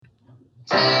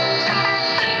Hello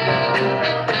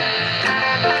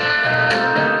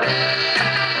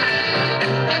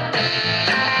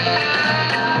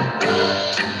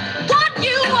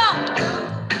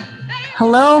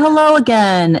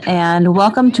again, and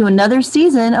welcome to another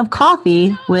season of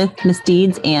Coffee with Miss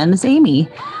Deeds and Miss Amy.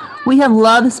 We have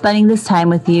loved spending this time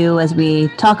with you as we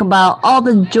talk about all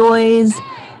the joys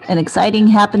and exciting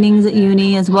happenings at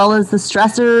uni, as well as the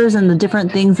stressors and the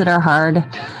different things that are hard.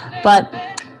 But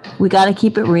we got to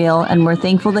keep it real, and we're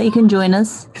thankful that you can join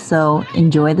us. So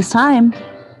enjoy this time.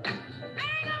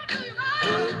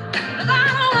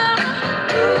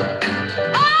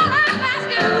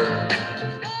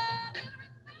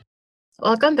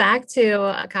 Welcome back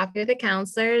to Coffee with the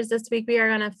Counselors. This week we are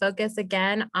going to focus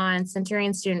again on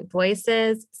centering student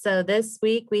voices. So this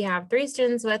week we have 3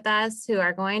 students with us who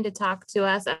are going to talk to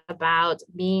us about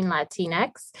being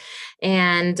Latinx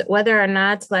and whether or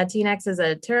not Latinx is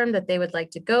a term that they would like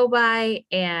to go by,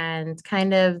 and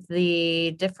kind of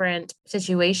the different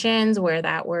situations where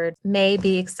that word may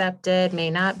be accepted,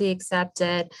 may not be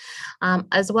accepted,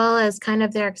 as well as kind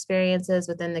of their experiences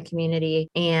within the community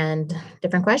and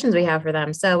different questions we have for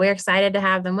them. So we're excited to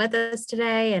have them with us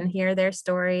today and hear their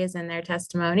stories and their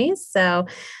testimonies. So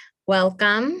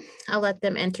welcome. I'll let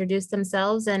them introduce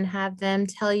themselves and have them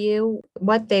tell you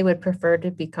what they would prefer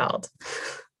to be called.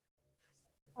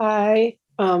 Hi,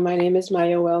 my name is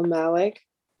Mayowel Malik.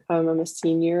 I'm a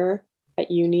senior at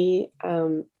uni,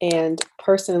 and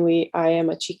personally, I am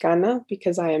a Chicana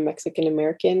because I am Mexican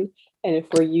American. And if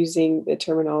we're using the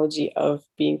terminology of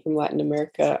being from Latin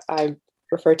America, I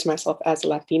refer to myself as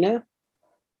Latina.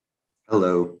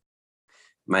 Hello,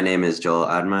 my name is Joel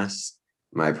Admas.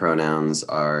 My pronouns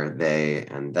are they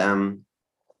and them.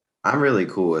 I'm really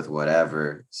cool with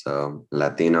whatever. So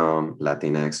Latino,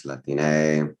 Latinx,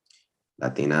 Latine,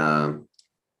 Latina,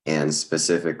 and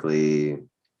specifically,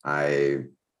 I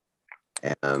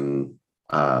am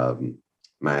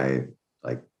my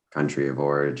country of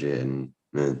origin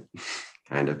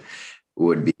kind of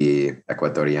would be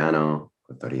Ecuatoriana.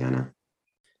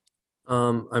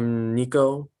 I'm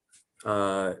Nico.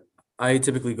 I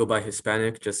typically go by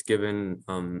Hispanic, just given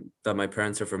that my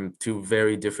parents are from 2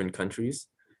 very different countries.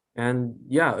 And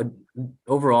yeah,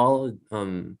 overall,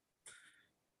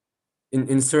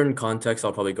 in certain contexts,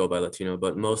 I'll probably go by Latino,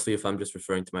 but mostly if I'm just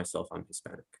referring to myself, I'm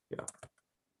Hispanic. Yeah.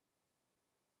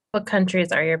 What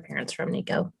countries are your parents from,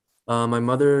 Nico? My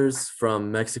mother's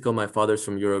from Mexico. My father's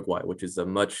from Uruguay, which is a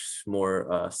much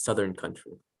more southern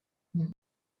country.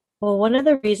 Well, one of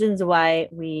the reasons why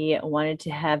we wanted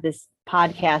to have this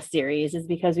podcast series is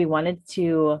because we wanted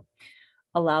to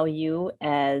allow you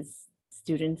as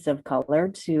students of color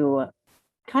to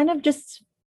kind of just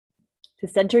to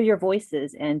center your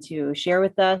voices and to share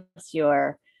with us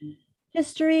your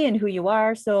history and who you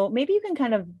are. So maybe you can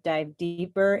kind of dive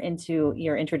deeper into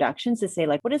your introductions to say,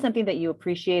 what is something that you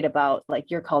appreciate about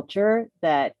your culture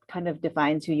that kind of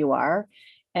defines who you are?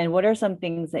 And what are some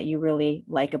things that you really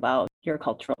like about your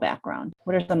cultural background?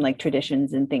 What are some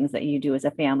traditions and things that you do as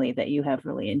a family that you have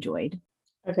really enjoyed?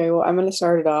 Okay, well, I'm going to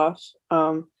start it off.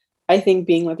 I think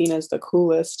being Latina is the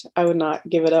coolest. I would not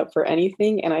give it up for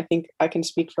anything. And I think I can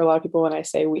speak for a lot of people when I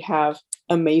say we have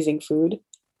amazing food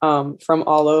from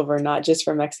all over, not just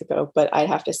from Mexico. But I'd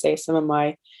have to say some of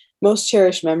my most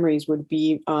cherished memories would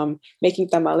be making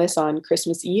tamales on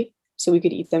Christmas Eve, so we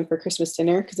could eat them for Christmas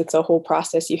dinner, because it's a whole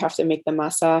process. You have to make the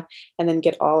masa and then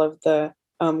get all of the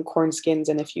corn skins.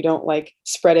 And if you don't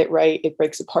spread it right, it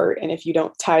breaks apart. And if you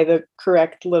don't tie the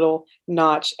correct little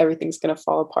notch, everything's going to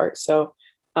fall apart. So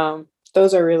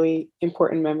those are really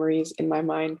important memories in my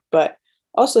mind. But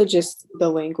also just the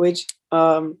language.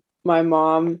 My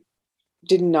mom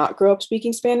did not grow up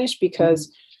speaking Spanish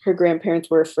because her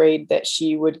grandparents were afraid that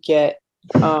she would get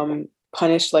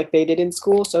punished like they did in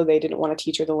school. So they didn't want to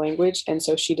teach her the language. And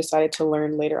so she decided to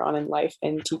learn later on in life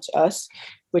and teach us,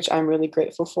 which I'm really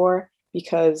grateful for,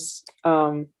 because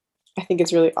I think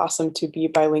it's really awesome to be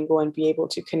bilingual and be able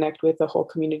to connect with the whole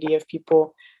community of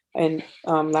people in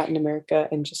Latin America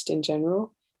and just in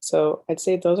general. So I'd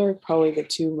say those are probably the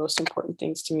 2 most important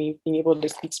things to me, being able to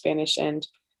speak Spanish and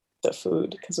the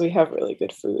food, because we have really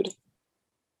good food.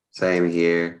 Same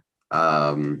here.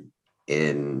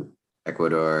 In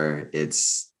Ecuador,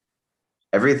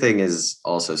 everything is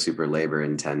also super labor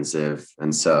intensive.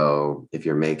 And so if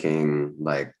you're making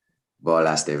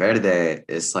bolas de verde,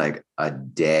 it's a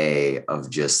day of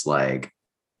just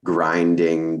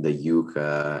grinding the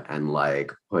yuca and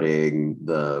putting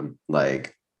the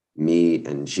meat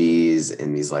and cheese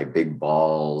in these big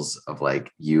balls of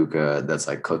yuca that's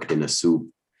cooked in a soup.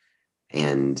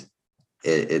 And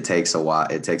it takes a while.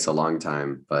 It takes a long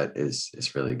time, but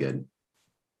it's really good.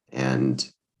 And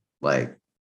like,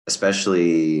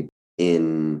 especially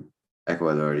in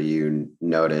Ecuador, you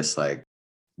notice like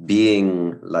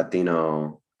being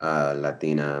Latino,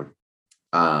 Latina,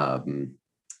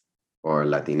 or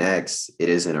Latinx, it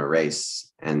isn't a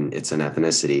race and it's an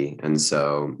ethnicity. And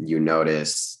so you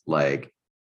notice like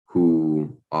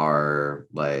who are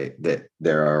like that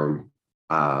there are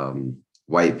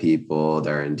white people,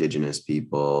 there are indigenous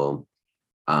people,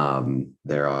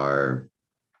 there are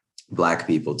Black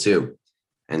people too.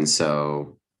 And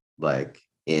so like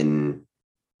in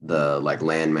the like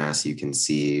landmass, you can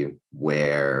see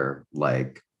where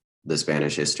like the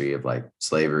Spanish history of like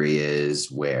slavery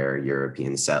is, where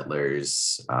European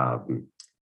settlers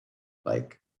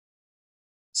like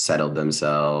settled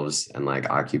themselves and like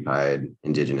occupied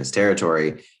indigenous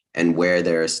territory, and where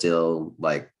there are still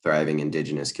like thriving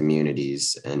indigenous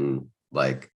communities, and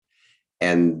like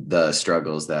and the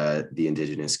struggles that the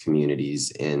indigenous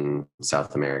communities in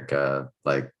South America,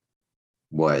 like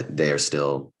what they are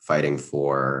still fighting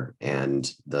for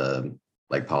and the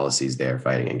like policies they're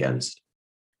fighting against.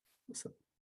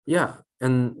 Yeah,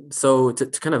 and so to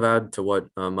kind of add to what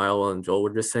Milo and Joel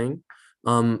were just saying,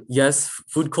 yes,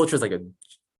 food culture is like a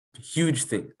huge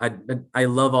thing. I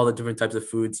love all the different types of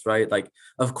foods, right? Like,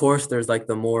 of course, there's like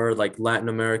the more like Latin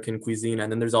American cuisine,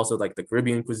 and then there's also like the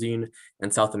Caribbean cuisine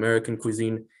and South American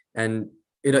cuisine, and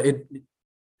it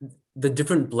the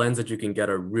different blends that you can get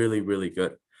are really, really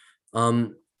good.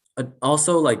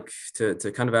 Also, like to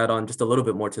kind of add on just a little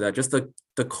bit more to that, just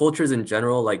the cultures in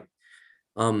general, like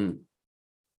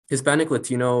Hispanic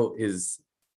Latino is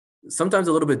sometimes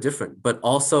a little bit different, but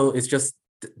also it's just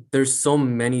there's so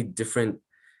many different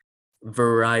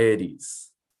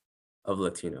varieties of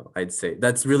Latino, I'd say.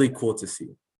 That's really cool to see.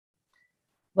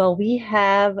 Well,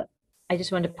 I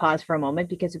just wanted to pause for a moment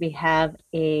because we have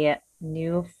a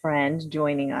new friend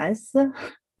joining us,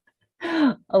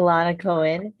 Alana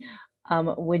Cohen.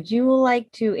 Would you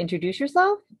like to introduce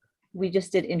yourself? We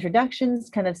just did introductions,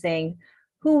 kind of saying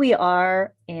who we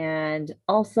are, and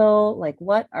also like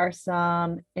what are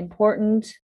some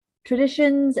important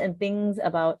traditions and things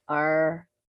about our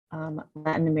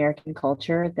Latin American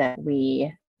culture that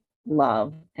we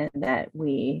love and that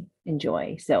we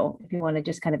enjoy. So if you want to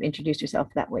just kind of introduce yourself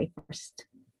that way first.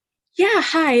 Yeah,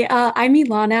 hi, I'm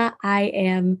Ilana. I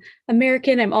am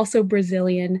American. I'm also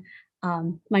Brazilian.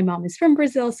 My mom is from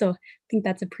Brazil, so I think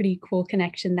that's a pretty cool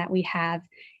connection that we have.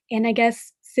 And I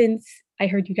guess since I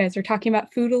heard you guys were talking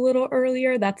about food a little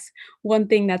earlier, that's one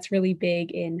thing that's really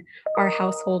big in our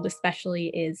household, especially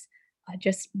is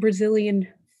just Brazilian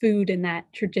food and that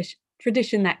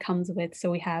tradition that comes with.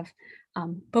 So we have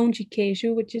pão de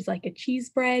queijo, which is like a cheese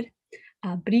bread.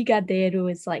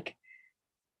 Brigadeiro is like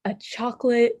a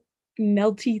chocolate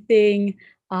melty thing.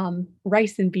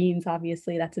 Rice and beans,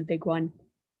 obviously, that's a big one.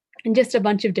 And just a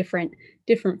bunch of different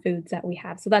foods that we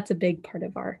have. So that's a big part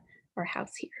of our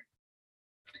house here.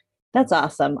 That's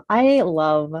awesome. I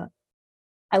love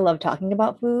talking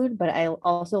about food, but I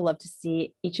also love to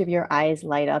see each of your eyes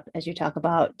light up as you talk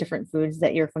about different foods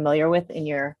that you're familiar with in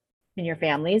your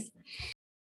families.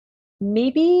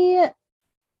 Maybe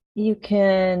you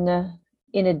can,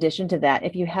 in addition to that,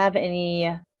 if you have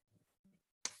any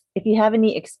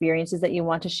experiences that you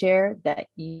want to share that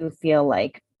you feel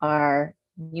like are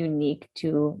unique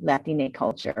to Latina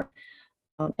culture,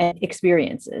 and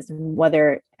experiences,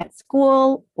 whether at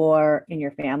school or in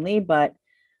your family, but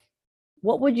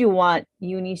what would you want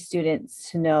uni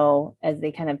students to know as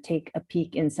they kind of take a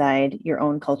peek inside your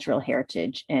own cultural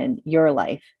heritage and your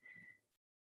life?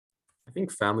 I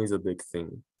think family is a big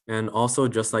thing. And also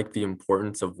just like the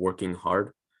importance of working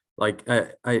hard. Like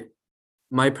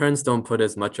my parents don't put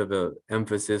as much of an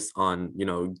emphasis on,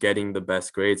 getting the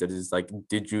best grades. It is like,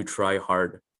 did you try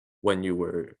hard when you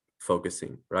were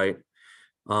focusing, right?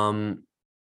 Again,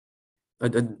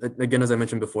 as I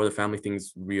mentioned before, the family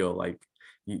thing's real. Like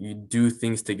you do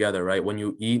things together, right? When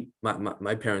you eat,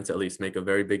 my parents at least make a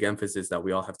very big emphasis that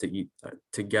we all have to eat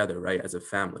together, right, as a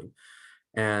family.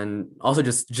 And also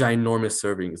just ginormous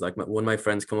servings. Like when my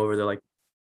friends come over, they're like,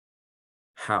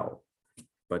 how?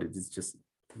 But it's just,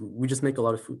 we just make a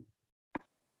lot of food.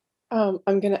 I'm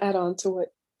going to add on to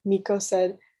what Nico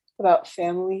said about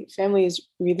family. Family is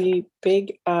really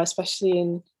big, especially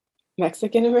in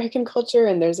Mexican American culture.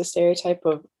 And there's a stereotype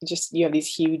of just, you have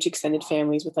these huge extended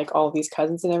families with like all of these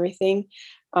cousins and everything.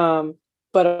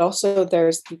 But also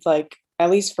there's like, at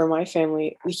least for my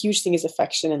family, the huge thing is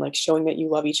affection and like showing that you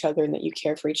love each other and that you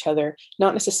care for each other,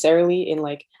 not necessarily in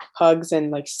like hugs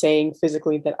and like saying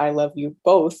physically that I love you,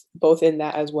 both in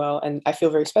that as well. And I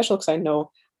feel very special because I know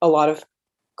a lot of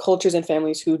cultures and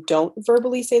families who don't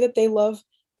verbally say that they love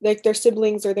like their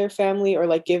siblings or their family, or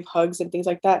like give hugs and things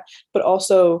like that. But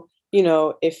also,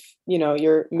 if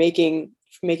you're making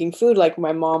food, like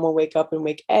my mom will wake up and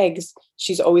make eggs,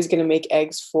 she's always going to make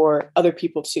eggs for other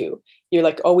people too. You're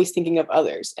like always thinking of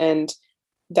others, and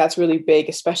that's really big,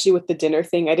 especially with the dinner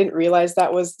thing. I didn't realize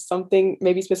that was something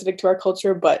maybe specific to our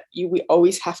culture, but we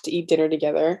always have to eat dinner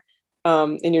together.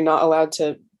 And you're not allowed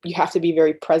to, you have to be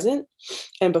very present.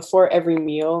 And before every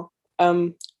meal,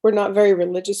 we're not very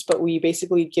religious, but we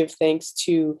basically give thanks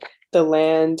to the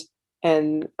land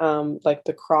and like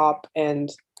the crop and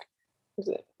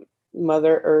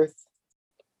Mother Earth.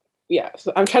 Yeah,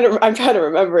 so I'm trying to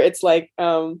remember. It's like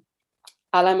a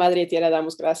la madre tierra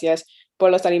damos gracias por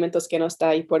los alimentos que nos da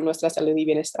y por nuestra salud y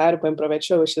bienestar, buen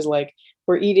provecho, which is like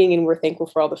we're eating and we're thankful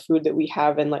for all the food that we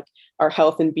have and like our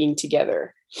health and being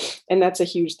together. And that's a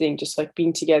huge thing, just like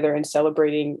being together and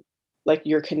celebrating like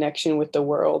your connection with the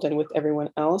world and with everyone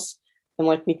else. And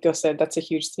like Nico said, that's a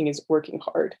huge thing, is working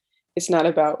hard. It's not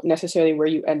about necessarily where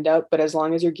you end up, but as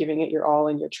long as you're giving it your all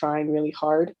and you're trying really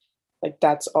hard, like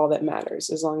that's all that matters.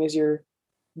 As long as you're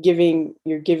giving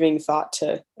thought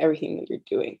to everything that you're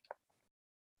doing.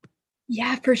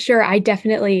 Yeah, for sure. I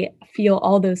definitely feel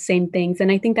all those same things,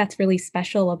 and I think that's really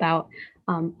special about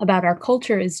our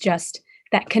culture, is just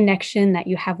that connection that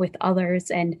you have with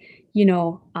others, and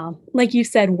like you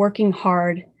said, working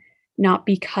hard, not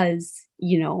because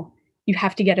you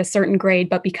have to get a certain grade,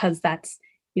 but because that's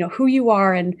who you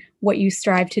are and what you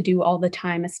strive to do all the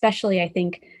time. Especially, I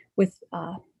think with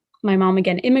my mom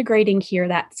again immigrating here,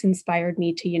 that's inspired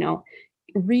me to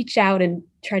reach out and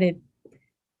try to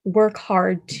work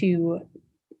hard to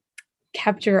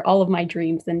capture all of my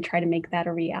dreams and try to make that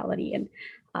a reality. And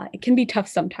it can be tough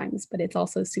sometimes, but it's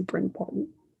also super important.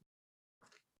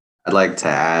 I'd like to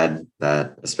add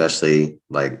that, especially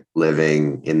like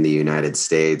living in the United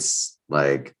States,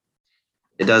 like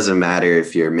it doesn't matter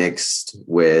if you're mixed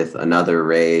with another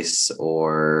race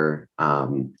or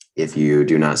if you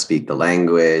do not speak the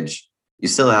language, you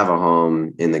still have a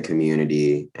home in the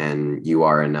community and you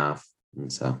are enough.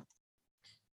 And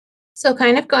So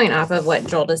kind of going off of what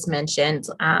Joel just mentioned,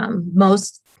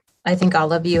 I think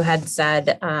all of you had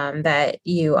said that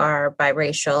you are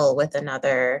biracial with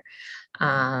another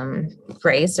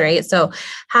race, right? So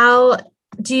how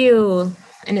do you,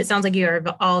 and it sounds like you are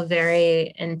all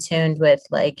very in tune with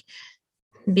like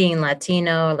being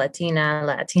Latino, Latina,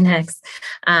 Latinx.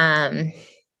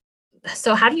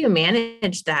 So how do you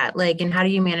manage that? Like, and how do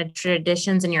you manage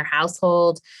traditions in your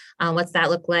household? What's that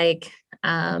look like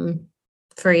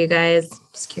for you guys?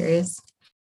 Just curious.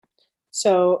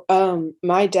 So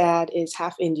my dad is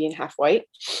half Indian, half white.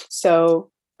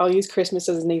 So I'll use Christmas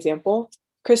as an example.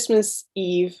 Christmas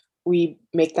Eve, we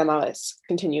make tamales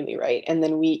continually, right? And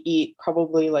then we eat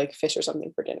probably like fish or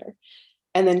something for dinner.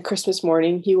 And then Christmas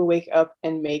morning, he will wake up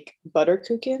and make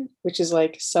butterkuchen, which is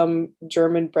like some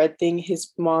German bread thing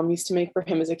his mom used to make for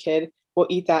him as a kid. We'll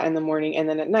eat that in the morning. And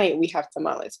then at night, we have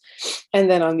tamales. And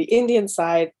then on the Indian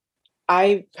side,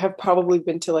 I have probably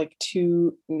been to like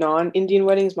 2 non-Indian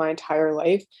weddings my entire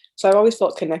life. So I've always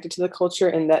felt connected to the culture,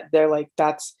 and that they're like,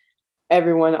 that's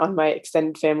everyone on my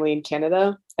extended family in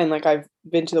Canada. And like, I've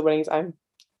been to the weddings. I'm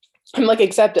like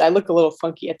accepted. I look a little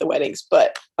funky at the weddings,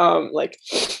 but like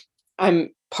I'm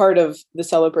part of the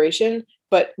celebration,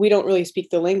 but we don't really speak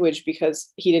the language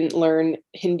because he didn't learn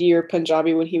Hindi or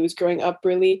Punjabi when he was growing up,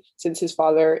 really, since his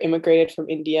father immigrated from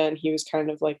India, and he was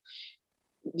kind of like,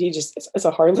 it's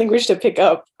a hard language to pick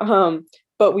up.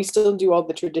 But we still do all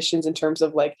the traditions in terms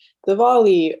of like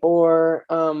Diwali or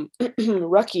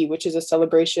Rakhi, which is a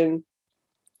celebration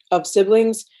of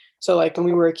siblings. So like when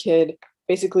we were a kid,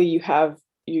 basically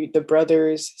the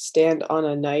brothers stand on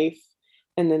a knife,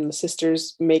 and then the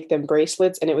sisters make them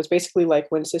bracelets. And it was basically like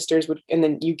when sisters would, and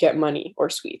then you get money or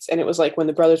sweets. And it was like when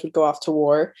the brothers would go off to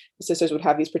war, the sisters would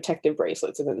have these protective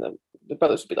bracelets. And then the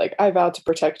brothers would be like, I vow to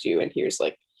protect you. And here's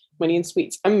like money and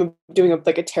sweets. I'm doing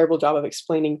a terrible job of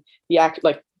explaining the act,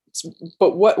 like,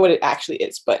 but what it actually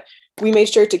is. But we made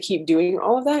sure to keep doing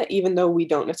all of that, even though we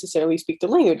don't necessarily speak the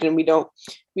language, and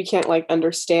we can't like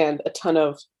understand a ton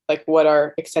of like what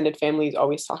our extended family is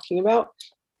always talking about.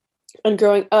 And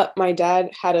growing up, my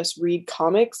dad had us read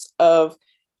comics of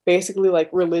basically like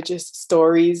religious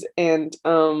stories and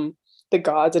the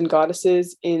gods and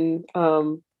goddesses in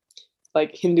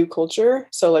like Hindu culture.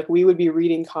 So like we would be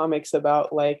reading comics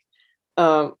about like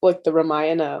the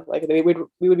Ramayana, like we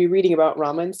would be reading about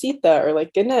Rama and Sita, or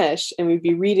like Ganesh, and we'd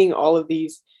be reading all of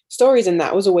these stories. And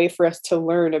that was a way for us to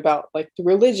learn about like the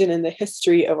religion and the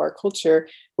history of our culture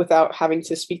without having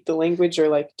to speak the language or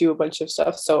like do a bunch of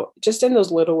stuff. So just in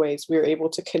those little ways, we were able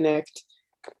to connect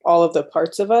all of the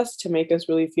parts of us to make us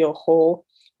really feel whole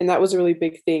And that was a really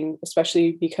big thing,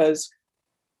 especially because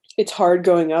it's hard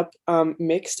growing up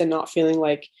mixed and not feeling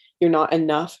like you're not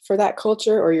enough for that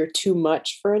culture or you're too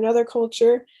much for another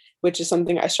culture, which is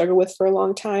something I struggled with for a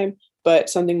long time. But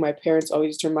something my parents always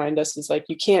used to remind us is like,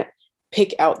 you can't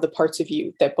pick out the parts of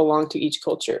you that belong to each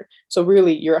culture. So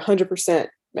really, you're 100%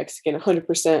 Mexican,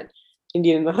 100%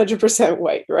 Indian, and 100%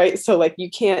 white, right? So like, you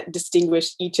can't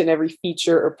distinguish each and every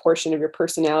feature or portion of your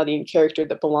personality and character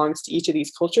that belongs to each of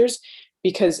these cultures,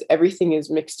 because everything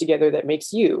is mixed together that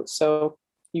makes you. So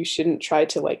you shouldn't try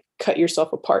to like cut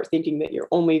yourself apart thinking that you're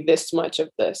only this much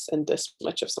of this and this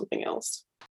much of something else.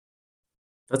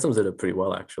 That sums it up pretty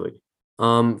well, actually.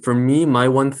 For me, my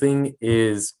one thing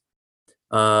is,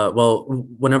 well,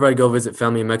 whenever I go visit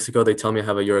family in Mexico, they tell me I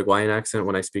have a Uruguayan accent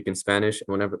when I speak in Spanish.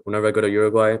 And whenever I go to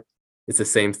Uruguay, it's the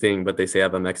same thing, but they say I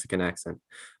have a Mexican accent.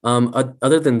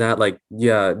 Other than that, like,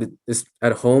 yeah, it's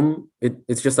at home,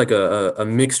 it's just like a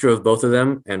mixture of both of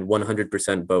them and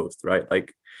 100% both, right?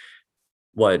 Like,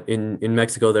 what in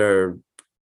Mexico there are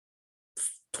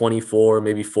 24,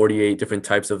 maybe 48 different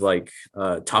types of like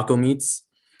taco meats.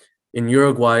 In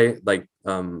Uruguay, like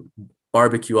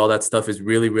barbecue, all that stuff is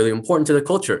really, really important to the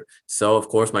culture. So of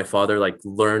course my father like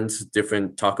learns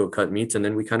different taco cut meats, and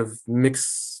then we kind of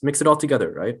mix it all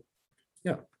together, right?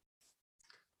 Yeah.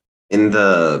 In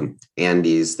the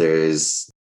Andes,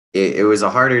 it was a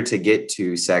harder to get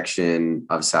to section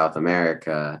of South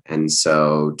America. And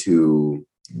so to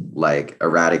like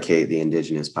eradicate the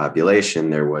indigenous population,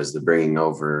 there was the bringing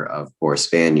over of poor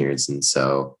Spaniards. And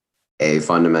so a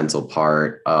fundamental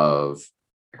part of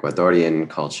Ecuadorian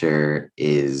culture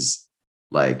is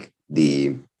like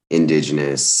the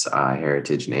indigenous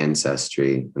heritage and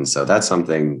ancestry. And so that's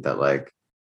something that like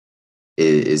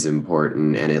is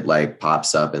important, and it like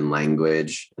pops up in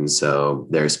language. And so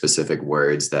there are specific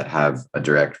words that have a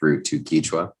direct root to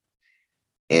Quechua.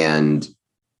 And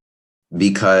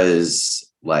because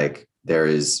like there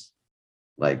is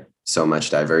like so much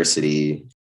diversity,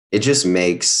 it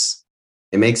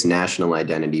makes national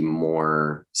identity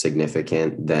more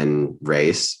significant than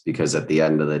race, because at the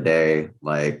end of the day,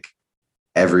 like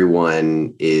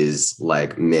everyone is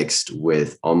like mixed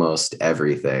with almost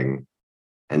everything.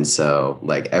 And so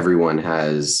like everyone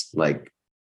has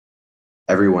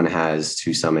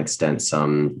to some extent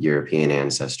some European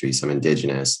ancestry, some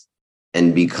indigenous.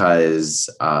 And because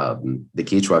the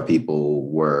Quechua people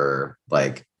were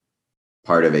like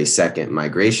part of a second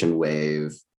migration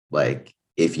wave, like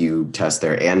if you test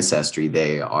their ancestry,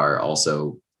 they are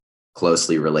also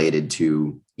closely related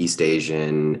to East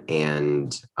Asian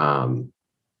and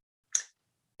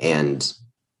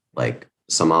like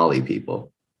Somali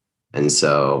people. And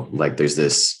so like there's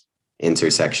this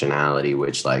intersectionality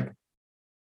which like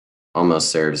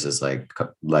almost serves as like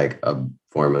a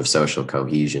form of social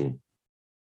cohesion.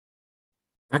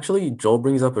 Actually, Joel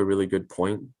brings up a really good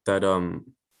point that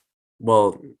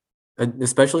well,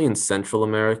 especially in Central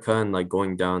America and like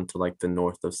going down to like the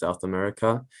north of South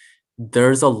America,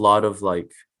 there's a lot of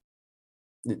like,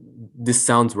 this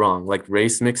sounds wrong, like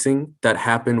race mixing that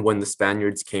happened when the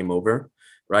Spaniards came over,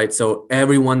 right? So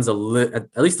everyone's at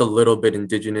least a little bit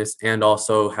indigenous and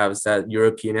also has that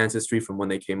European ancestry from when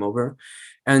they came over.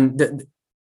 And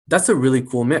that's a really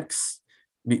cool mix,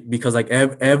 because like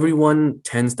everyone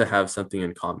tends to have something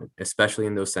in common, especially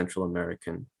in those Central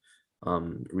American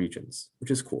regions, which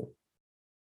is cool.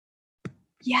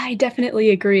 Yeah, I definitely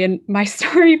agree. And my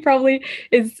story probably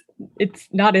it's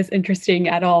not as interesting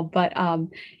at all. But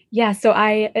yeah, so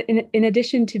in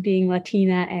addition to being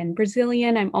Latina and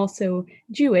Brazilian, I'm also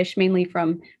Jewish, mainly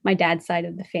from my dad's side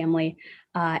of the family.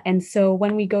 And so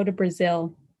when we go to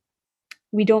Brazil,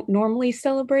 we don't normally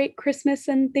celebrate Christmas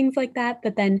and things like that.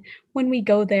 But then when we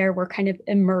go there, we're kind of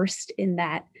immersed in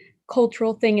that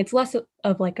cultural thing. It's less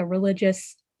of like a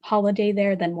religious holiday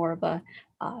there than more of a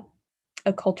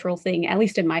cultural thing, at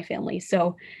least in my family.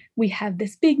 So we have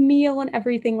this big meal and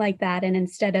everything like that. And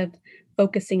instead of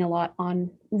focusing a lot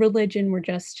on religion, we're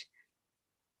just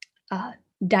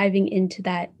diving into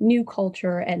that new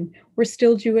culture. And we're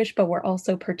still Jewish, but we're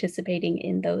also participating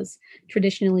in those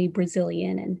traditionally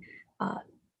Brazilian and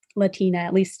Latina,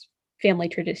 at least family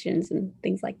traditions and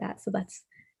things like that. So that's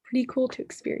pretty cool to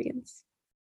experience.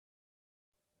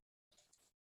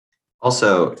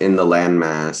 Also, in the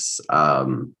landmass,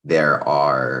 there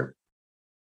are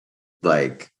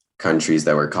like countries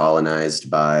that were colonized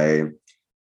by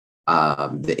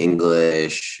the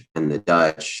English and the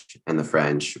Dutch and the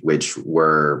French, which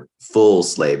were full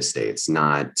slave states,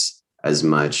 not as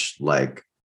much like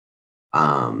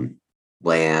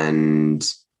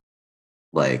land,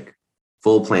 like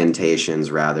full plantations,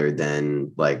 rather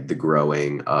than like the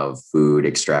growing of food,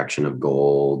 extraction of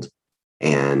gold,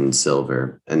 and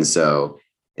silver. And so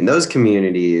in those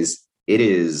communities, it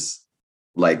is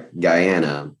like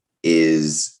Guyana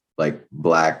is like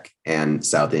Black and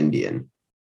South Indian.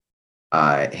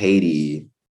 Haiti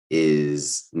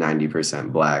is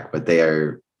 90% Black, but they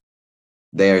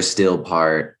are still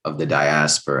part of the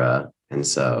diaspora. And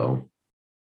so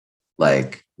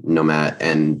like nomad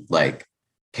and like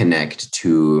connect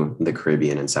to the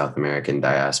Caribbean and South American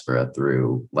diaspora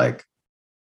through like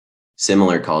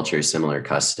similar culture, similar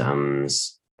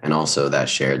customs, and also that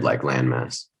shared like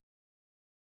landmass.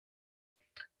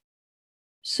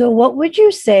 So, what would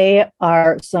you say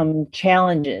are some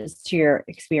challenges to your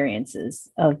experiences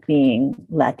of being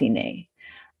Latine?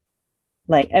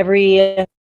 Like every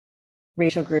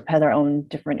racial group has our own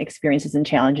different experiences and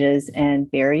challenges and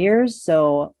barriers.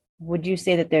 So, would you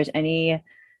say that there's any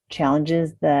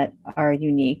challenges that are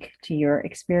unique to your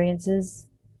experiences?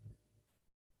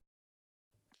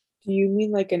 Do you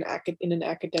mean like in an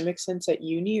academic sense at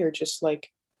uni, or just like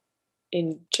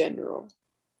in general?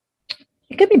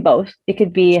 It could be both. It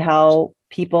could be how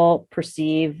people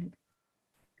perceive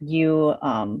you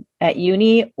at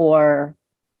uni or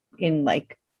in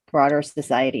like broader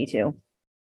society too.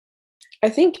 I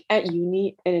think at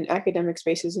uni and in academic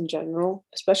spaces in general,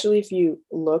 especially if you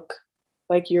look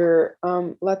like you're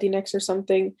Latinx or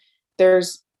something,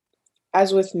 there's,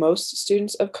 as with most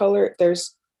students of color,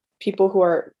 there's people who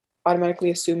are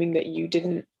automatically assuming that you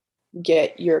didn't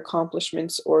get your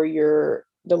accomplishments or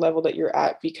the level that you're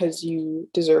at because you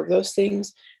deserve those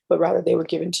things, but rather they were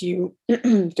given to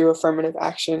you through affirmative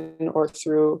action or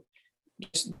through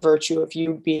just virtue of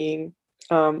you being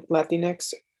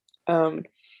Latinx.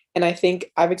 And I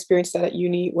think I've experienced that at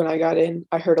uni. When I got in,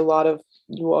 I heard a lot of,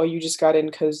 well, you just got in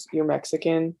because you're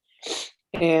Mexican.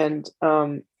 And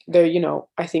there,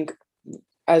 I think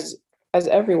as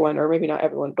everyone, or maybe not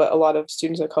everyone, but a lot of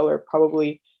students of color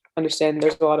probably understand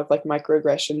there's a lot of like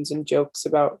microaggressions and jokes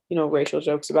about, racial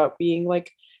jokes about being like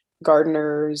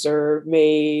gardeners or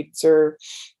maids or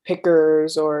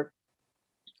pickers or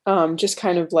just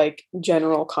kind of like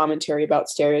general commentary about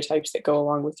stereotypes that go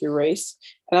along with your race.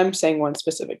 And I'm saying one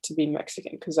specific to being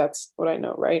Mexican because that's what I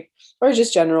know, right? Or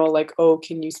just general, like, oh,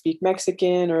 can you speak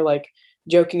Mexican? Or like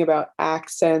joking about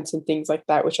accents and things like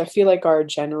that, which I feel like are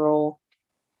general,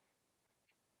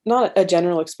 not a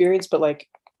general experience, but like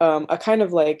a kind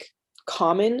of like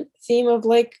common theme of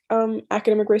like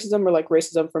academic racism or like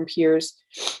racism from peers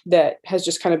that has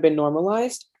just kind of been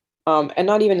normalized. And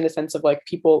not even in the sense of like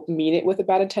people mean it with a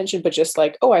bad intention, but just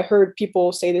like, oh, I heard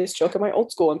people say this joke at my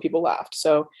old school and people laughed.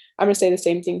 So I'm going to say the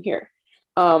same thing here.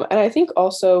 And I think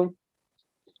also,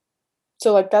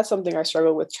 so like that's something I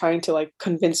struggle with, trying to like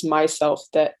convince myself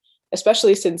that,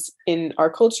 especially since in our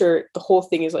culture, the whole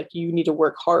thing is like, you need to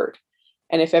work hard.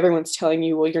 And if everyone's telling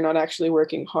you, well, you're not actually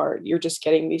working hard, you're just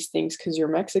getting these things because you're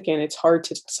Mexican, it's hard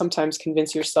to sometimes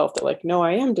convince yourself that like, no,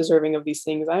 I am deserving of these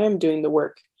things. I am doing the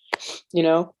work, you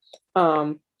know?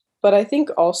 But I think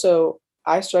also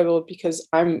I struggled because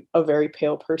I'm a very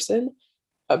pale person.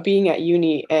 Being at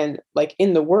uni and like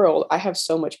in the world, I have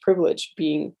so much privilege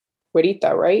being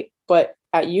güerita, right? But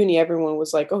at uni, everyone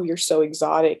was like, oh, you're so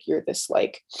exotic. You're this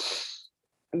like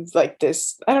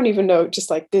this, I don't even know, just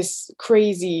like this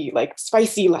crazy, like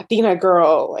spicy Latina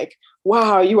girl. Like,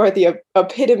 wow, you are the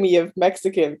epitome of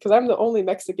Mexican, because I'm the only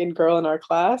Mexican girl in our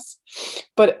class.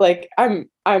 But like, I'm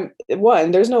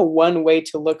one, there's no one way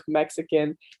to look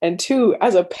Mexican. And two,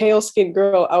 as a pale skinned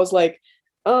girl, I was like,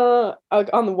 on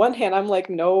the one hand, I'm like,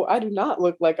 no, I do not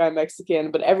look like I'm Mexican.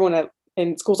 But everyone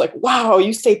in school's like, wow,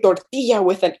 you say tortilla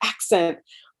with an accent.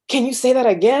 Can you say that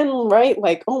again? Right?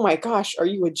 Like, oh my gosh, are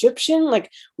you Egyptian?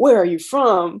 Like, where are you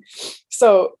from?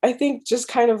 So I think just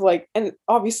kind of like, and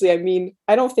obviously, I mean,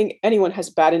 I don't think anyone has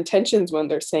bad intentions when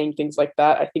they're saying things like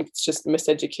that. I think it's just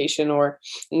miseducation or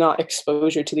not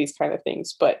exposure to these kind of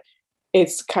things. But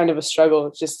it's kind of a struggle.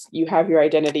 It's just you have your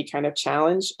identity kind of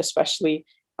challenged, especially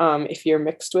if you're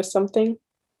mixed with something.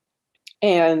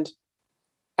 And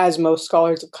as most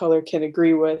scholars of color can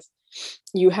agree with,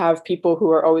 you have people who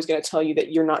are always going to tell you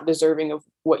that you're not deserving of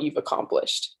what you've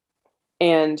accomplished.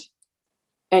 And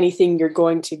anything you're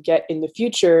going to get in the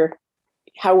future,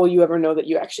 how will you ever know that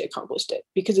you actually accomplished it?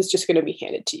 Because it's just going to be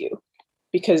handed to you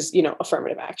because, you know,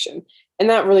 affirmative action. And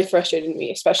that really frustrated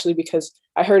me, especially because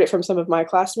I heard it from some of my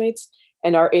classmates,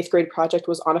 and our 8th grade project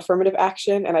was on affirmative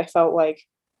action. And I felt like,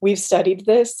 we've studied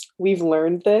this, we've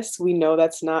learned this, we know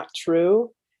that's not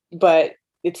true, but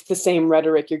it's the same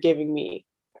rhetoric you're giving me.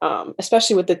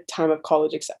 Especially with the time of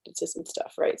college acceptances and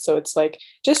stuff, right? So it's like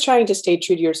just trying to stay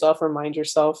true to yourself, remind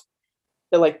yourself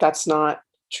that like that's not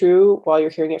true while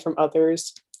you're hearing it from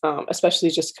others,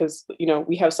 especially just because, you know,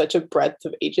 we have such a breadth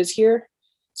of ages here.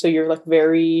 So you're like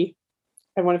very,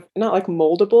 I want to, not like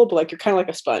moldable, but like you're kind of like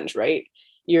a sponge, right?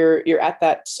 You're at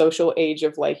that social age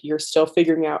of like you're still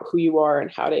figuring out who you are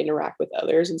and how to interact with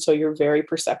others, and so you're very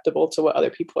perceptible to what other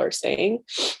people are saying.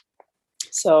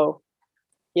 So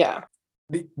yeah.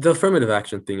 The affirmative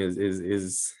action thing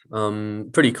is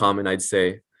pretty common, I'd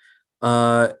say.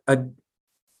 At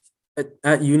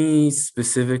uni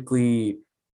specifically,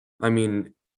 I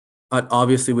mean,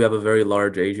 obviously we have a very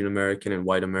large Asian American and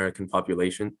white American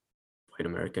population, white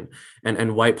American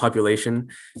and white population.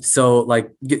 So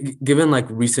like given like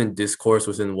recent discourse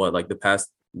within what, like the past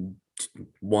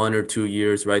 1 or 2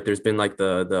 years, right? There's been like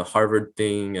the Harvard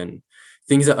thing and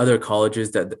things at other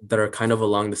colleges that are kind of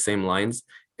along the same lines.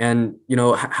 And, you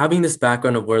know, having this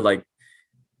background of where like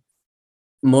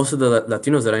most of the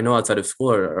Latinos that I know outside of school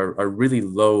are really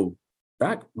low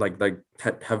back, like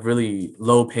have really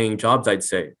low paying jobs, I'd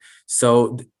say.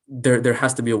 So there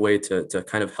has to be a way to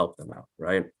kind of help them out,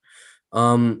 right?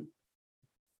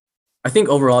 I think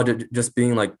overall, just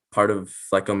being like part of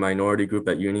like a minority group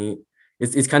at uni,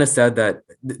 it's kind of sad that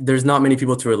there's not many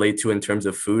people to relate to in terms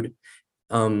of food.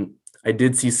 I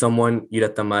did see someone eat a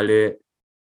tamale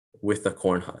with a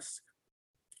corn husk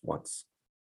once,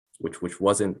 which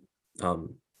wasn't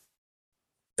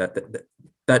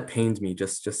that pains me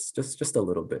just a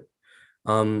little bit.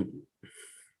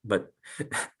 But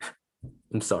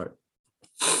I'm sorry.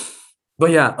 But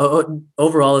yeah,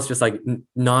 overall, it's just like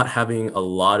not having a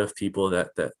lot of people that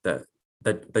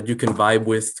you can vibe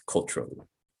with culturally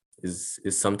is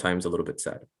sometimes a little bit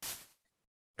sad.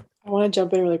 I want to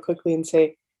jump in really quickly and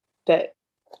say that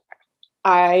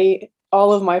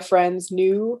all of my friends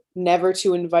knew never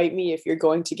to invite me if you're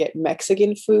going to get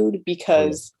Mexican food,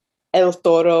 because El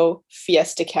Toro,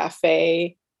 Fiesta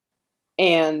Cafe,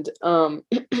 and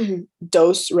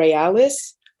Dos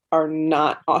Reales are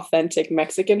not authentic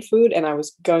Mexican food. And I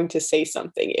was going to say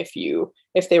something if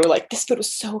they were like, this food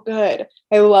was so good,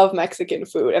 I love Mexican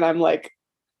food, and I'm like,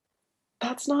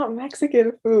 that's not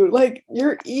Mexican food. Like,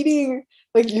 you're eating,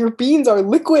 like, your beans are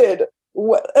liquid.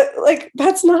 What? Like,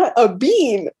 that's not a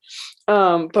bean.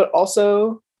 But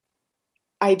also,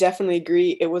 I definitely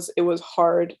agree. It was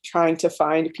hard trying to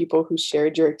find people who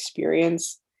shared your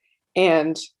experience,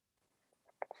 and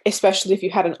especially if you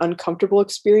had an uncomfortable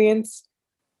experience,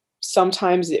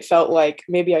 sometimes it felt like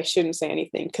maybe I shouldn't say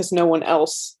anything because no one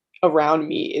else around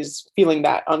me is feeling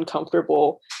that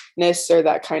uncomfortableness or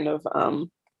that kind of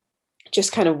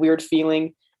just kind of weird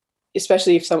feeling,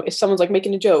 especially if someone's like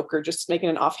making a joke or just making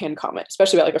an offhand comment,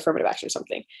 especially about like affirmative action or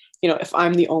something. You know, if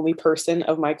I'm the only person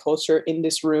of my culture in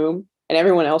this room and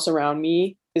everyone else around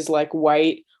me is like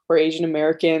white or Asian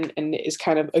American and is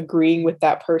kind of agreeing with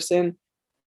that person,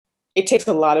 it takes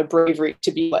a lot of bravery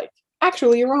to be like,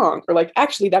 actually you're wrong, or like,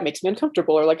 actually that makes me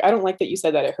uncomfortable, or like, I don't like that you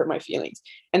said that, it hurt my feelings.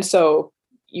 And so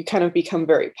you kind of become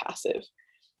very passive.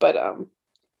 But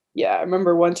yeah, I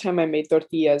remember one time I made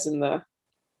tortillas I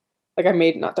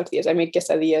made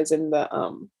quesadillas in the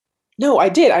no,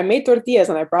 I made tortillas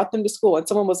and I brought them to school, and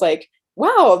someone was like,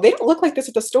 wow, they don't look like this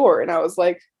at the store. And I was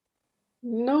like,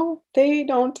 no, they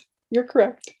don't, you're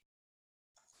correct.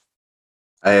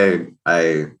 I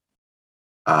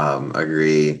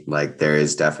agree. Like, there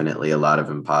is definitely a lot of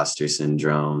imposter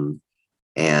syndrome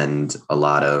and a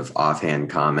lot of offhand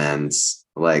comments.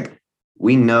 Like,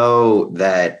 we know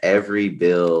that every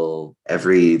bill,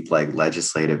 every like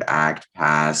legislative act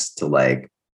passed to like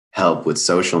help with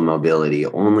social mobility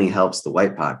only helps the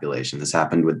white population. This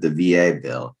happened with the VA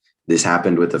bill. This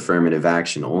happened with affirmative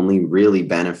action, only really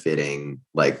benefiting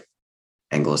like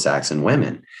Anglo-Saxon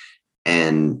women.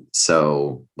 And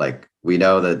so like, we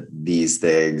know that these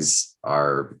things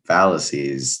are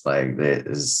fallacies, like that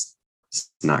is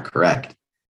not correct.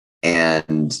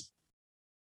 And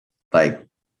like,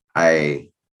 I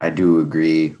do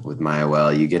agree with Maya.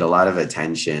 Well, you get a lot of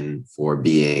attention for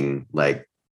being like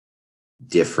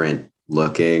different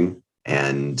looking,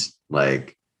 and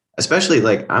like, especially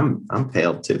like I'm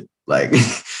pale too. Like,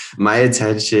 my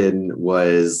attention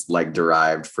was like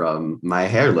derived from my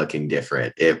hair looking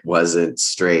different. It wasn't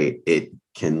straight. It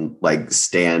can like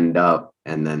stand up,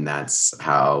 and then that's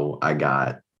how I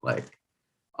got like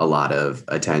a lot of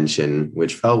attention,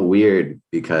 which felt weird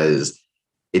because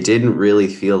it didn't really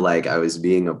feel like I was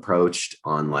being approached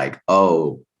on like,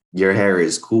 oh, your hair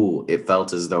is cool. It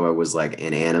felt as though I was like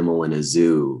an animal in a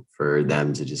zoo for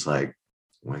them to just like,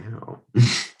 wow.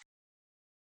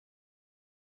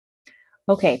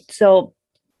 Okay, so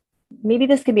maybe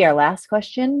this could be our last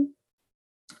question,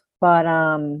 but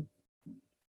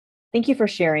thank you for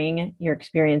sharing your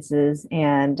experiences,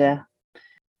 and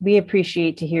we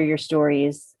appreciate to hear your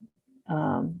stories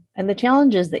and the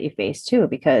challenges that you face too,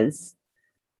 because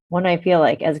one I feel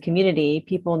like as a community,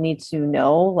 people need to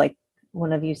know, like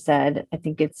one of you said, I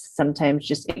think it's sometimes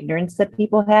just ignorance that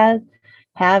people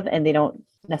have, and they don't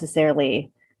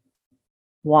necessarily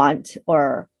want,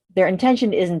 or their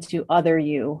intention isn't to other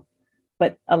you,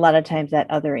 but a lot of times that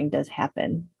othering does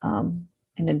happen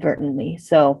inadvertently.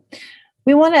 So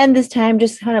we want to end this time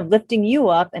just kind of lifting you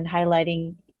up and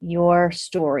highlighting your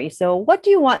story. So what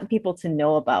do you want people to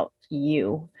know about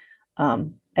you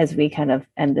as we kind of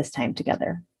end this time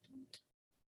together?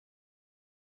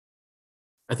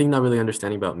 I think not really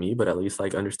understanding about me, but at least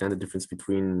like understand the difference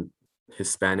between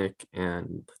Hispanic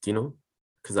and Latino,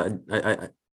 because I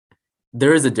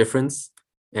there is a difference,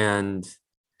 and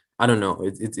I don't know.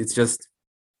 It's just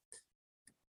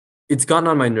it's gotten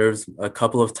on my nerves a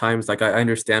couple of times. Like I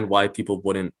understand why people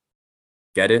wouldn't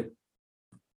get it,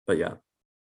 but yeah.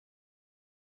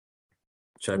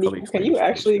 Should I probably Can explain? you Should I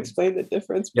actually explain? explain the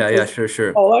difference? Yeah, Because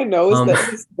sure. all I know is Um, that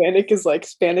Hispanic is like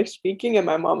Spanish speaking, and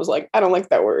my mom was like, I don't like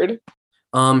that word.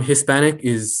 Hispanic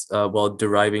is well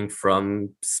deriving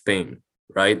from Spain,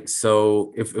 right?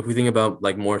 So if we think about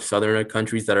like more southern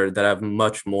countries that have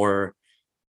much more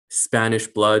Spanish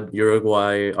blood,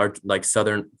 Uruguay, like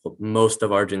southern, most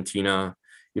of Argentina,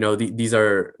 these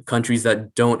are countries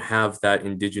that don't have that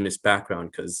indigenous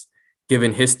background because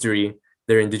given history,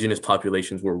 their indigenous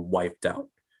populations were wiped out,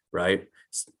 right?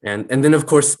 And then of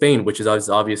course Spain, which is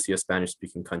obviously a Spanish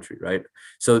speaking country, right?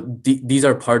 So these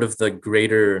are part of the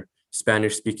greater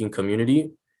Spanish speaking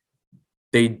community.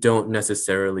 They don't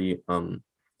necessarily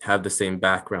have the same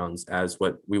backgrounds as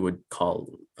what we would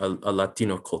call a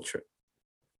Latino culture.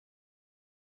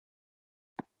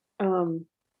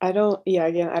 I don't, yeah,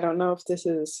 again, I don't know if this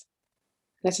is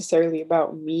necessarily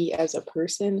about me as a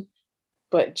person,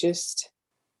 but just,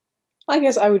 I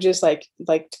guess I would just like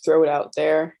to throw it out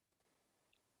there.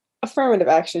 Affirmative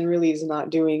action really is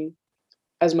not doing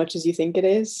as much as you think it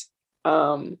is.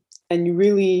 And you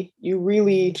really,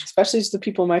 especially to the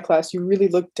people in my class, you really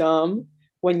look dumb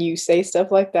when you say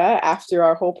stuff like that after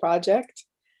our whole project.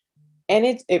 And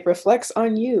it reflects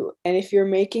on you. And if you're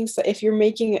making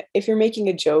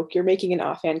a joke, you're making an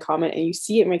offhand comment, and you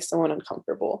see it makes someone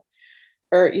uncomfortable,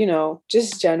 or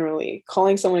just generally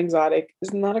calling someone exotic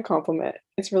is not a compliment.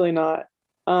 It's really not.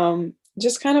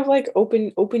 Just kind of like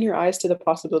open your eyes to the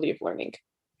possibility of learning.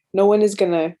 No one is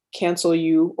gonna cancel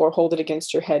you or hold it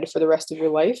against your head for the rest of your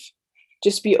life.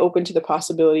 Just be open to the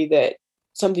possibility that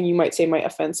something you might say might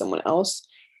offend someone else,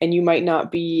 and you might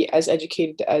not be as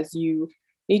educated as you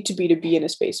need to be in a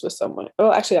space with someone.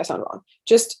 Oh, actually, that sounded wrong.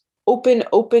 Just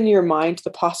open your mind to the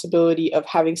possibility of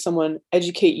having someone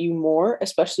educate you more,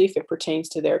 especially if it pertains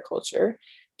to their culture.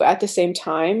 But at the same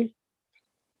time,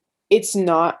 it's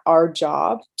not our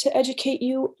job to educate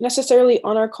you necessarily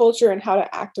on our culture and how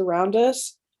to act around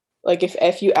us. Like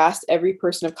if you asked every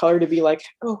person of color to be like,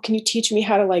 oh, can you teach me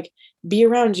how to like be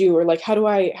around you, or like how do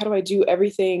I do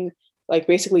everything, like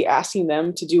basically asking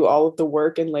them to do all of the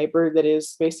work and labor that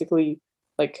is basically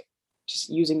like just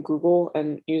using Google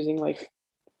and using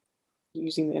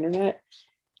the internet.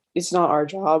 It's not our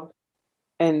job.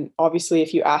 And obviously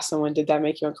if you ask someone, did that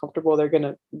make you uncomfortable, they're going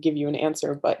to give you an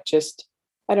answer. But just,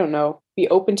 I don't know, be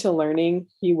open to learning,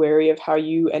 be wary of how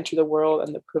you enter the world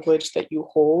and the privilege that you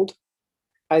hold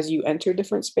as you enter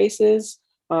different spaces.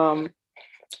 And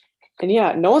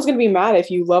yeah, no one's going to be mad if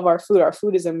you love our food. Our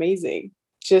food is amazing.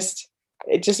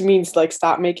 It just means like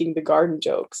stop making the garden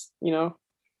jokes,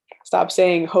 stop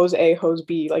saying hose A, hose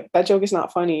B. Like that joke is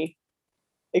not funny.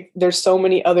 There's so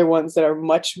many other ones that are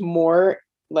much more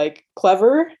like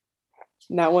clever.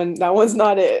 And that one's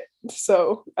not it.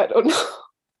 So I don't know.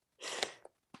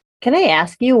 Can I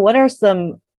ask you, what are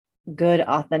some good,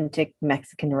 authentic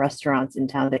Mexican restaurants in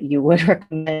town that you would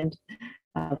recommend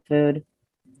food?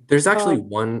 There's actually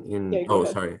one in, yeah, go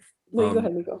ahead. sorry. No, you go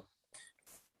ahead, Nico.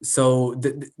 So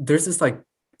there's this like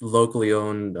locally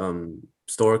owned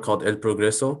store called El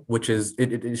Progreso, which is,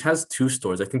 it has two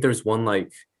stores. I think there's one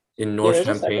like in North there's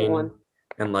a second Champaign one.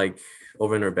 and like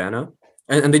over in Urbana.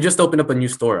 And they just opened up a new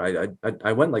store.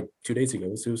 I went like 2 days ago.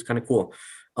 It was kind of cool.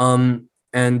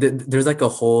 And there's like a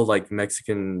whole like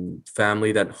Mexican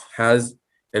family that has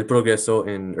El Progreso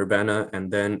in Urbana,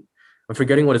 and then I'm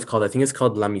forgetting what it's called. I think it's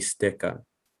called La Mixteca.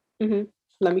 Mm-hmm.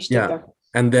 La Mixteca. Yeah,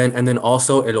 and then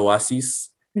also El Oasis.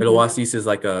 El Mhm. Oasis is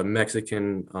like a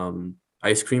Mexican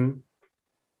ice cream,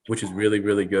 which is really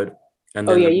really good. And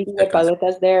Oh then yeah, La you can get Mixteca.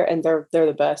 paletas there, and they're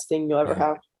the best thing you'll ever Yeah.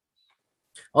 have.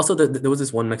 Also, there was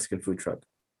this one Mexican food truck.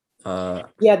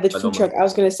 Yeah, the food Paloma. truck. I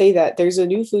was gonna say that there's a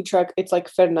new food truck. It's like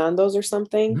Fernando's or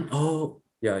something. Oh,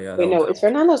 yeah. That Wait, no, one. it's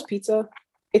Fernando's Pizza.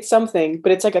 It's something,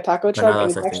 but it's like a taco truck,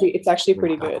 and Granadas, I think. it's actually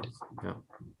pretty good. Tacos, yeah.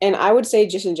 And I would say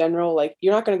just in general, like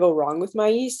you're not going to go wrong with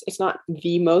mais. It's not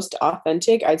the most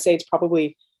authentic. I'd say it's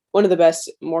probably one of the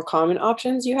best, more common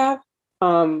options you have.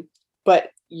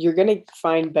 But you're going to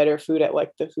find better food at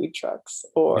like the food trucks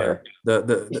or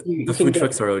the food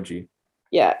trucks are OG.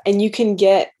 Yeah, and you can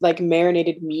get like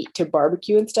marinated meat to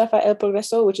barbecue and stuff at El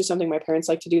Progreso, which is something my parents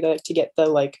like to do, that to get the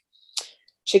like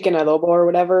chicken adobo or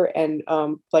whatever, and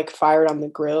like fire it on the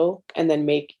grill and then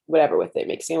make whatever with it,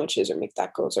 make sandwiches or make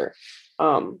tacos or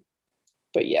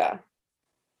but yeah.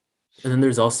 And then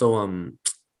there's also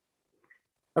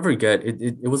I forget,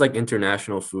 it was like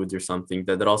International Foods or something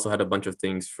that also had a bunch of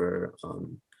things for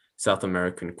South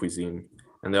American cuisine,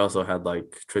 and they also had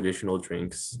like traditional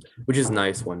drinks, which is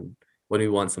nice when we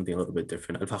want something a little bit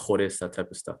different, alfajores, that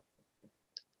type of stuff.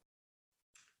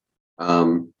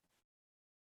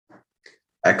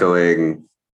 Echoing,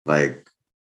 like,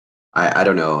 I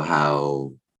don't know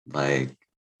how, like,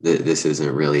 this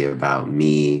isn't really about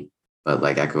me, but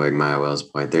like echoing Mayael's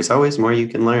point, there's always more you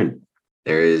can learn.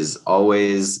 There is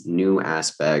always new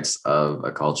aspects of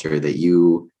a culture that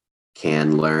you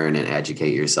can learn and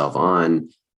educate yourself on.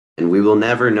 And we will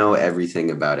never know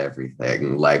everything about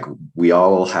everything. Like, we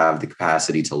all have the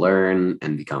capacity to learn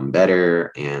and become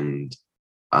better and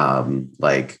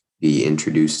like be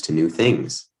introduced to new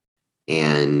things.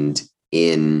 And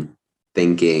in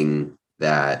thinking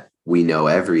that we know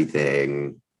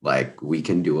everything, like, we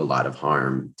can do a lot of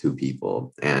harm to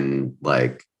people and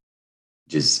like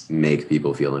just make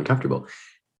people feel uncomfortable.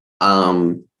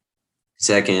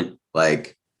 Second,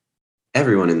 like,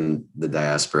 everyone in the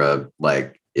diaspora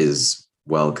like is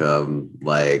welcome.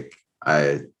 Like,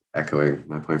 I echoing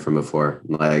my point from before,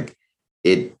 like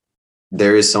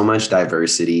there is so much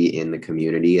diversity in the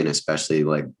community, and especially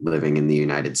like living in the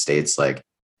United States, like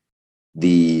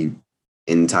the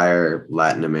entire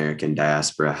Latin American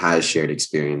diaspora has shared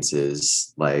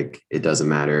experiences. Like, it doesn't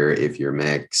matter if you're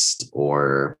mixed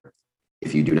or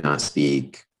if you do not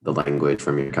speak the language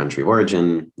from your country of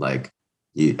origin, like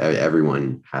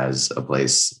everyone has a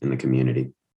place in the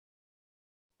community.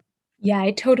 Yeah,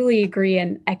 I totally agree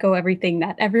and echo everything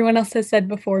that everyone else has said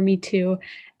before me too.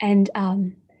 And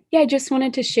yeah, I just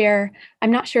wanted to share.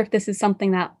 I'm not sure if this is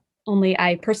something that only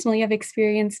I personally have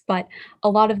experienced, but a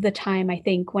lot of the time, I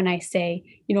think when I say,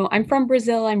 I'm from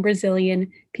Brazil, I'm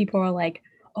Brazilian, people are like,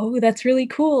 "Oh, that's really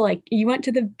cool! Like, you went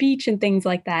to the beach and things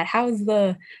like that. How's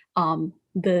the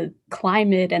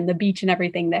climate and the beach and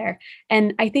everything there?"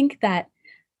 And I think that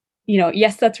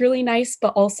yes, that's really nice,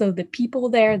 but also the people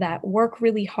there that work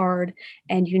really hard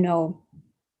and,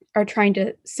 are trying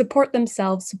to support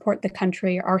themselves, support the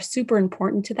country, are super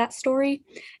important to that story.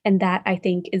 And that, I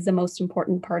think, is the most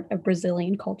important part of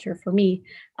Brazilian culture for me.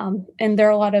 And there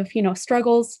are a lot of,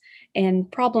 struggles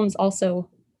and problems also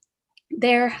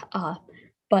there.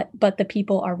 But the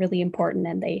people are really important,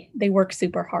 and they work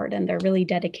super hard, and they're really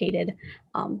dedicated,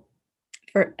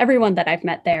 for everyone that I've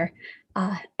met there.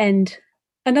 And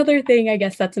another thing I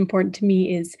guess that's important to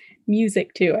me is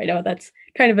music too. I know that's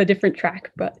kind of a different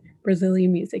track, but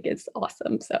Brazilian music is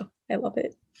awesome. So I love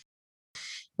it.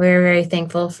 We're very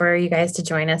thankful for you guys to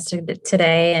join us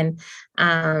today. And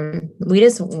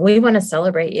we want to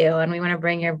celebrate you, and we want to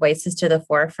bring your voices to the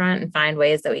forefront and find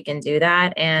ways that we can do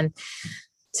that. And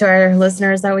to our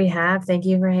listeners that we have, thank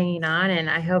you for hanging on. And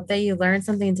I hope that you learned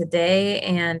something today.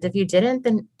 And if you didn't,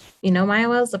 then,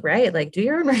 Mayael's right. Like, do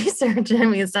your own research. I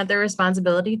mean, it's not their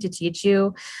responsibility to teach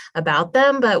you about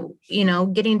them, but,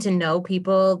 getting to know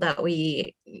people that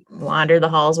we wander the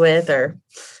halls with or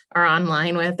are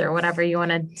online with or whatever you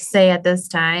want to say at this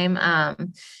time,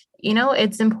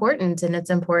 it's important, and it's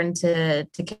important to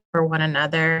care for one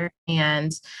another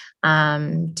and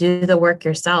do the work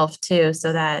yourself too,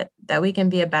 so that we can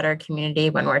be a better community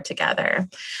when we're together.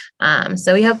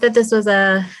 So we hope that this was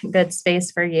a good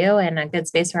space for you and a good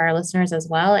space for our listeners as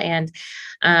well. And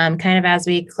kind of as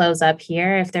we close up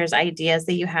here, if there's ideas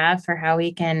that you have for how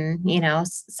we can,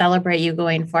 celebrate you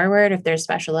going forward, if there's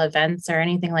special events or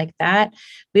anything like that,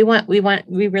 we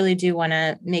really do want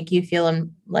to make you feel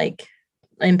like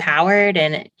empowered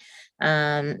and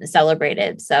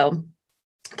celebrated. So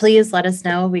please let us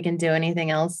know if we can do anything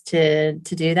else to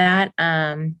do that.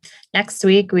 Next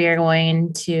week, we are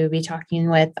going to be talking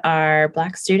with our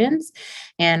Black students,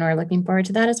 and we're looking forward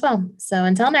to that as well. So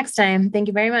until next time, thank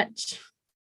you very much.